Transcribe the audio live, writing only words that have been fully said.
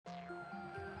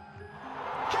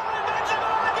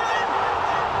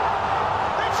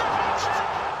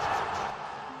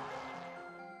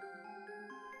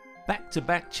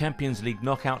back-to-back Champions League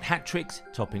knockout hat-tricks,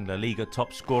 topping La Liga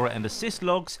top scorer and assist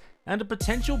logs, and a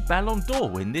potential Ballon d'Or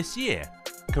win this year,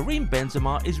 Karim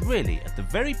Benzema is really at the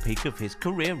very peak of his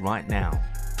career right now.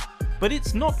 But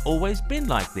it's not always been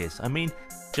like this. I mean,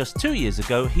 just 2 years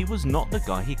ago he was not the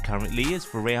guy he currently is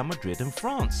for Real Madrid and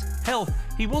France. Hell,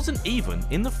 he wasn't even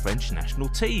in the French national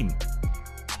team.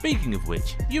 Speaking of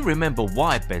which, you remember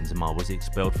why Benzema was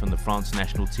expelled from the France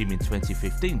national team in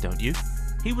 2015, don't you?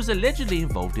 He was allegedly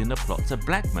involved in a plot to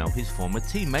blackmail his former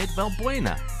teammate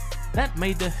Valbuena. That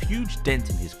made a huge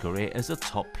dent in his career as a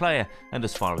top player, and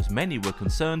as far as many were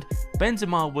concerned,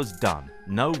 Benzema was done,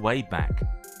 no way back.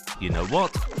 You know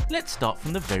what? Let's start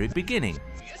from the very beginning.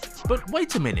 But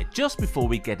wait a minute, just before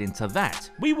we get into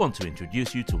that, we want to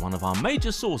introduce you to one of our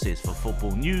major sources for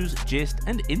football news, gist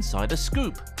and insider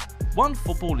scoop.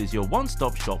 OneFootball is your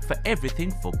one-stop shop for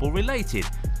everything football related.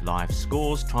 Live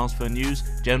scores, transfer news,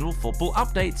 general football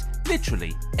updates,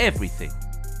 literally everything.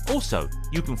 Also,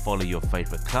 you can follow your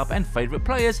favourite club and favourite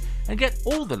players and get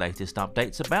all the latest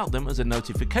updates about them as a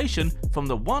notification from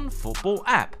the OneFootball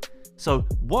app. So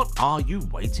what are you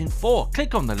waiting for?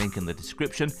 Click on the link in the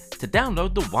description to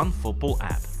download the OneFootball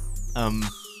app.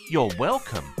 You're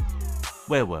welcome.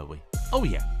 Where were we? Oh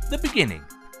yeah, the beginning.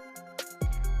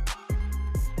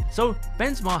 So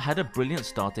Benzema had a brilliant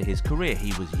start to his career.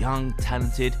 He was young,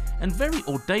 talented and very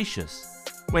audacious.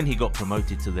 When he got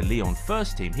promoted to the Lyon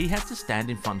first team, he had to stand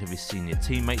in front of his senior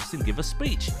teammates and give a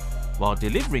speech. While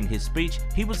delivering his speech,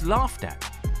 he was laughed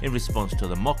at. In response to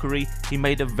the mockery, he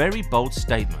made a very bold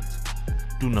statement.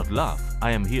 "Do not laugh,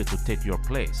 I am here to take your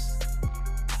place."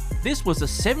 This was a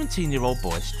 17-year-old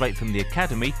boy straight from the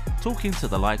academy talking to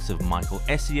the likes of Michael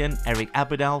Essien, Eric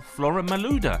Abidal, Florent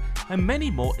Malouda and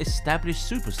many more established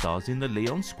superstars in the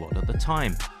Lyon squad at the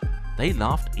time. They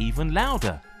laughed even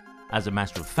louder. As a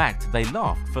matter of fact, they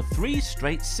laughed for 3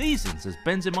 straight seasons as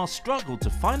Benzema struggled to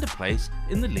find a place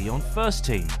in the Lyon first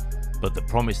team. But the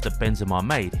promise that Benzema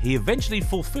made, he eventually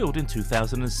fulfilled in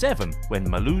 2007 when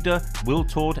Malouda,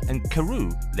 Wiltord and Carew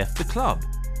left the club.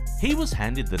 He was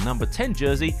handed the number 10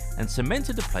 jersey and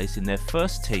cemented a place in their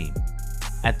first team.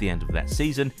 At the end of that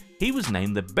season, he was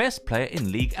named the best player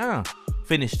in Ligue 1,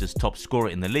 finished as top scorer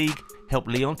in the league, helped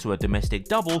Lyon to a domestic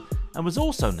double and was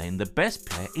also named the best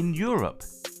player in Europe.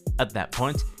 At that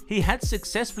point, he had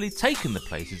successfully taken the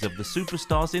places of the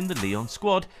superstars in the Lyon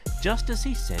squad just as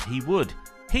he said he would.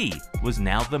 He was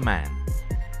now the man.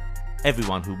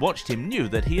 Everyone who watched him knew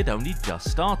that he had only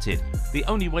just started. The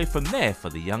only way from there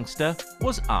for the youngster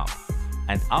was up.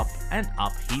 And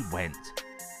up he went.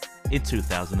 In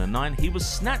 2009 he was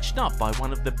snatched up by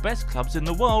one of the best clubs in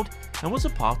the world and was a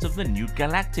part of the new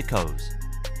Galacticos.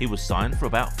 He was signed for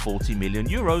about 40 million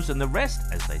euros and the rest,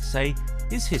 as they say,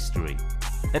 is history.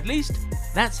 At least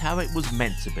that's how it was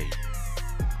meant to be.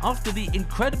 After the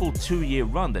incredible 2-year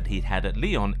run that he'd had at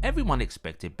Lyon, everyone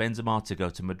expected Benzema to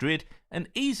go to Madrid and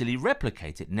easily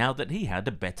replicate it now that he had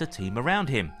a better team around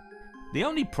him. The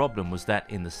only problem was that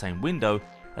in the same window,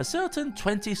 a certain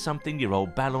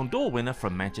 20-something-year-old Ballon d'Or winner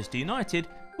from Manchester United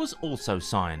was also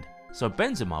signed, so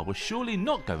Benzema was surely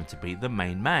not going to be the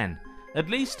main man, at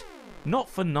least not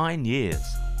for 9 years.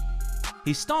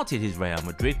 He started his Real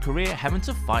Madrid career having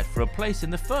to fight for a place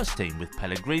in the first team with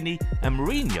Pellegrini and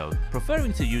Mourinho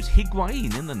preferring to use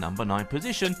Higuain in the number 9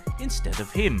 position instead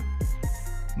of him.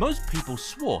 Most people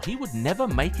swore he would never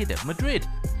make it at Madrid.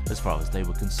 As far as they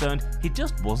were concerned, he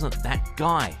just wasn't that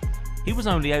guy. He was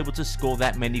only able to score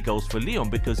that many goals for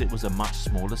Lyon because it was a much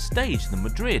smaller stage than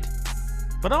Madrid.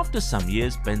 But after some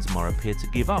years, Benzema appeared to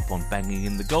give up on banging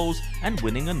in the goals and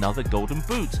winning another Golden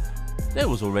Boot. There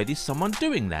was already someone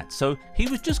doing that, so he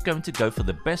was just going to go for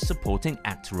the Best Supporting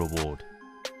Actor award.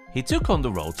 He took on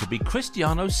the role to be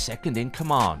Cristiano's second in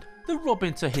command, the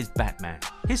Robin to his Batman,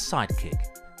 his sidekick.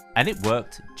 And it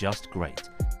worked just great.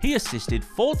 He assisted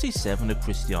 47 of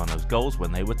Cristiano's goals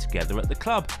when they were together at the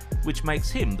club, which makes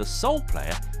him the sole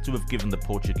player to have given the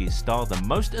Portuguese star the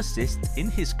most assists in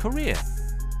his career.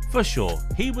 For sure,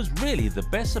 he was really the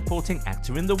best supporting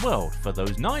actor in the world for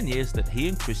those 9 years that he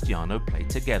and Cristiano played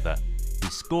together. He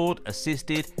scored,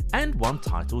 assisted and won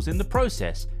titles in the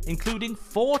process, including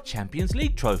 4 Champions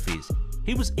League trophies.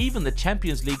 He was even the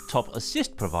Champions League top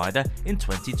assist provider in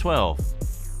 2012.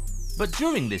 But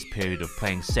during this period of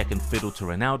playing second fiddle to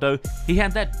Ronaldo, he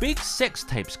had that big sex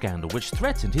tape scandal which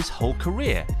threatened his whole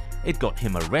career. It got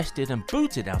him arrested and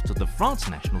booted out of the France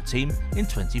national team in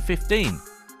 2015.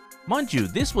 Mind you,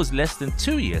 this was less than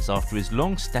 2 years after his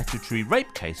long statutory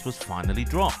rape case was finally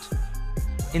dropped.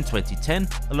 In 2010,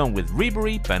 along with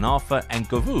Ribéry, Ben Arfa and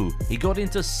Govou, he got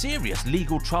into serious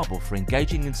legal trouble for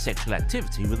engaging in sexual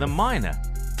activity with a minor.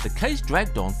 The case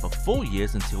dragged on for 4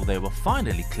 years until they were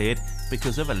finally cleared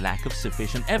because of a lack of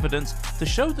sufficient evidence to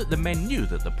show that the men knew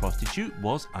that the prostitute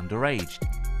was underage.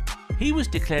 He was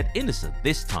declared innocent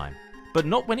this time, but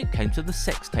not when it came to the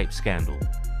sex tape scandal.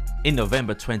 In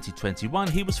November 2021,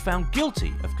 he was found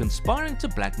guilty of conspiring to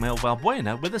blackmail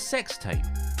Valbuena with a sex tape.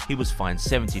 He was fined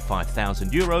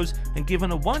 €75,000 and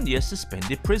given a 1-year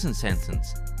suspended prison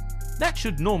sentence. That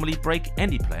should normally break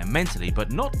any player mentally,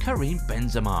 but not Karim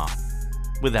Benzema.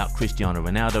 Without Cristiano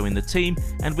Ronaldo in the team,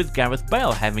 and with Gareth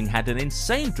Bale having had an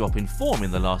insane drop in form in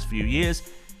the last few years,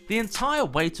 the entire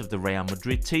weight of the Real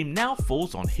Madrid team now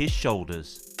falls on his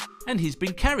shoulders. And he's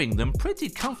been carrying them pretty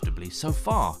comfortably so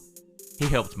far. He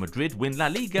helped Madrid win La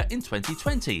Liga in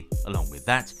 2020. Along with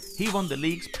that, he won the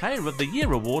league's Player of the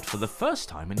Year award for the first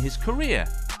time in his career.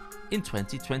 In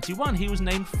 2021, he was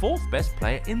named 4th best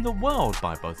player in the world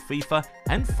by both FIFA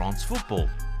and France Football,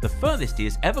 the furthest he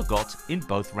has ever got in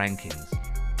both rankings.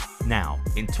 Now,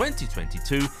 in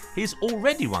 2022, he's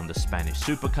already won the Spanish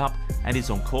Super Cup and is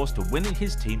on course to winning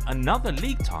his team another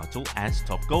league title as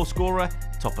top goalscorer,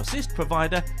 top assist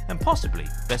provider and possibly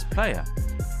best player.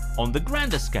 On the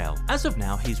grander scale, as of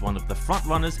now he's one of the front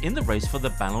runners in the race for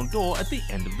the Ballon d'Or at the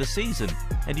end of the season,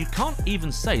 and you can't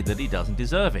even say that he doesn't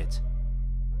deserve it.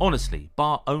 Honestly,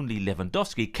 bar only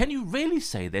Lewandowski, can you really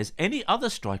say there's any other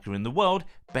striker in the world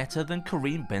better than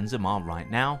Karim Benzema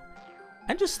right now?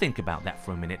 And just think about that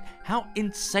for a minute. How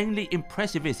insanely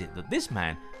impressive is it that this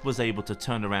man was able to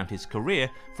turn around his career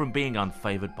from being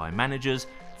unfavoured by managers,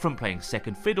 from playing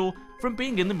second fiddle, from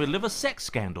being in the middle of a sex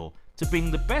scandal, to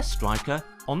being the best striker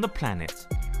on the planet.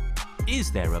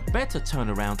 Is there a better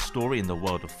turnaround story in the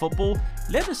world of football?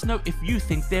 Let us know if you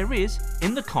think there is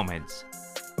in the comments.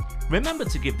 Remember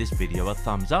to give this video a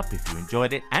thumbs up if you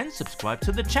enjoyed it and subscribe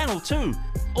to the channel too.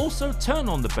 Also turn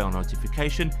on the bell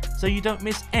notification so you don't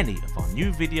miss any of our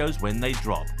new videos when they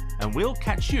drop. And we'll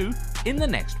catch you in the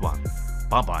next one.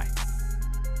 Bye bye.